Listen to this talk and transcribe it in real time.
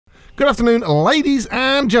Good afternoon, ladies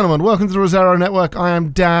and gentlemen. Welcome to the Rosero Network. I am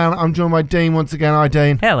Dan. I'm joined by Dean once again. Hi,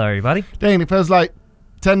 Dean. Hello, everybody. Dean, it feels like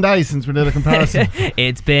 10 days since we did a comparison.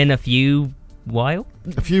 It's been a few while.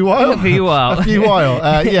 A few while? A few while. A few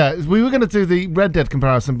while. Yeah, we were going to do the Red Dead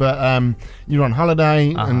comparison, but you were on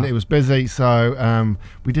holiday and it was busy, so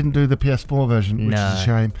we didn't do the PS4 version, which is a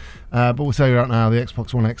shame. But we'll say right now, the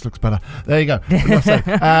Xbox One X looks better. There you go.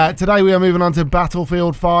 Today we are moving on to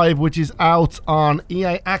Battlefield 5, which is out on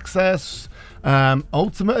EA Access.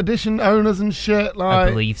 Ultimate Edition owners and shit, like, I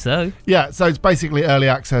believe so. Yeah, so it's basically early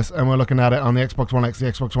access, and we're looking at it on the Xbox One X, the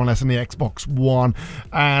Xbox One S, and the Xbox One.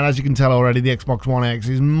 And as you can tell already, the Xbox One X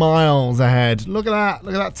is miles ahead. Look at that!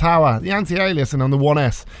 Look at that tower. The anti-aliasing on the One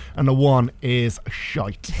S and the One is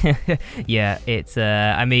shite. Yeah, it's.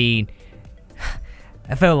 I mean,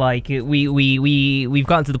 I feel like we've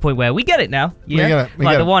gotten to the point where we get it now. Yeah,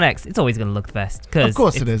 like the One X, it's always going to look the best. Of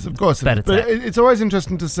course it is. Of course it is. But it's always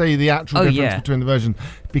interesting to see the actual difference between the versions,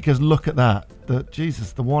 because look at that.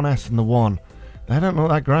 The One S and the One, they don't look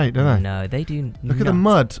that great, do they? No, they do. Look at the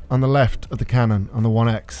mud on the left of the cannon on the One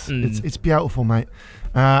X. It's beautiful, mate.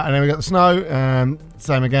 And then we got the snow.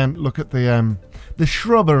 Same again. Look at the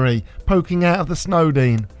shrubbery poking out of the snow,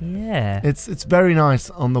 Dean. Yeah. It's very nice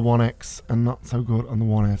on the One X and not so good on the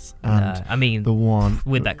One S. And I mean, the One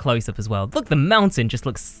with that close up as well. Look, the mountain just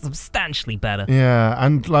looks substantially better. Yeah,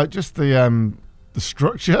 and like just the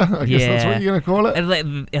structure, I guess that's what you're gonna call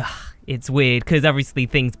it. It's weird because obviously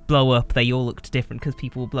things blow up. They all looked different because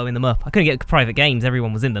people were blowing them up. I couldn't get private games.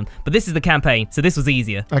 Everyone was in them. But this is the campaign, so this was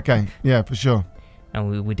easier. Okay, yeah, for sure.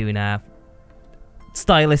 And we're doing our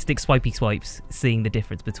stylistic swipey swipes, seeing the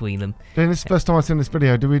difference between them. Then this is the first time I've seen this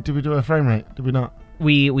video. Did we do a frame rate? Did we not?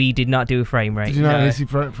 We did not do a frame rate. Did you not see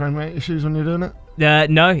frame rate issues when you're doing it?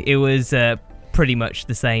 No, it was pretty much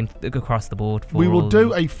the same across the board. We will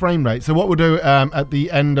do a frame rate. So what we'll do at the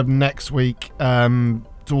end of next week,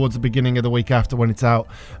 towards the beginning of the week after when it's out,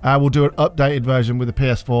 we'll do an updated version with the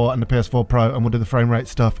PS4 and the PS4 Pro, and we'll do the frame rate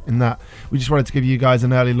stuff in that. We just wanted to give you guys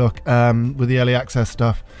an early look with the early access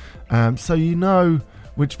stuff, so you know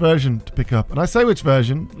which version to pick up. And I say which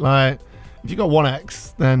version, like, if you got One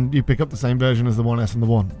X, then you pick up the same version as the One S and the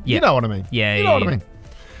One. Yeah. You know what I mean? Yeah, you know what I mean.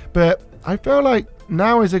 But I feel like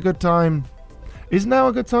now is a good time. Is now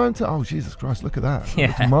a good time to? Oh, Jesus Christ! Look at that. It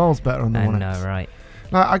looks miles better on the One X. I know, right?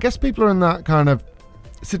 Like, I guess people are in that kind of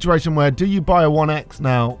situation where, do you buy a One X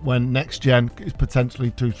now when next gen is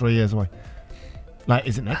potentially 2-3 years away? Like,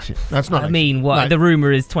 is it next year? That's not. I mean, what the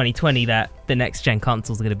rumor is 2020 that the next gen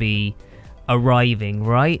consoles are going to be arriving,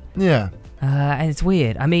 right? Yeah. And it's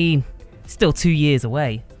weird. I mean, still 2 years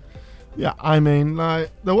away. Yeah, I mean,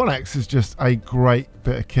 like, the One X is just a great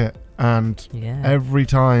bit of kit, and every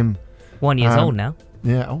time. 1 year old now.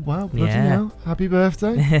 Yeah. Oh wow. Bloody hell. Happy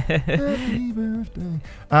birthday. Happy birthday.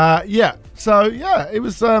 Yeah. So yeah, it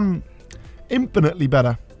was infinitely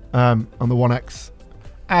better on the One X,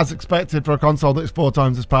 as expected for a console that is 4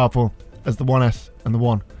 times as powerful as the One S and the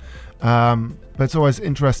One. But it's always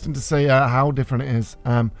interesting to see how different it is.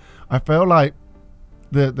 I feel like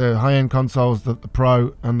the high-end consoles, the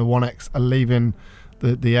Pro and the One X, are leaving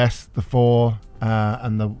the S, the 4,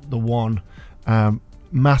 and the One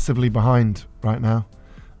massively behind right now,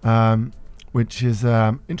 which is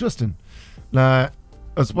interesting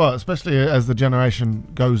as well, especially as the generation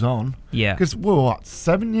goes on. Yeah, because we're what,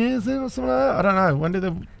 7 years in or something like that? I don't know. When did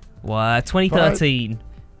the 2013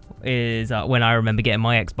 is when I remember getting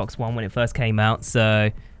my Xbox One when it first came out.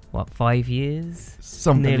 So what, 5 years?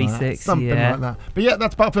 Something nearly like 6. Something like that. But yeah,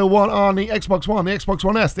 that's Battlefield 1 on the Xbox One, the Xbox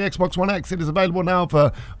One S, the Xbox One X. It is available now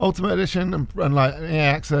for Ultimate Edition and like EA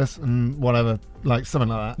Access and whatever, like something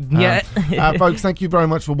like that. Yeah. Folks, thank you very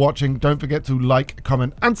much for watching. Don't forget to like,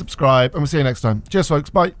 comment, and subscribe, and we'll see you next time. Cheers, folks.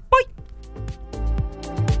 Bye.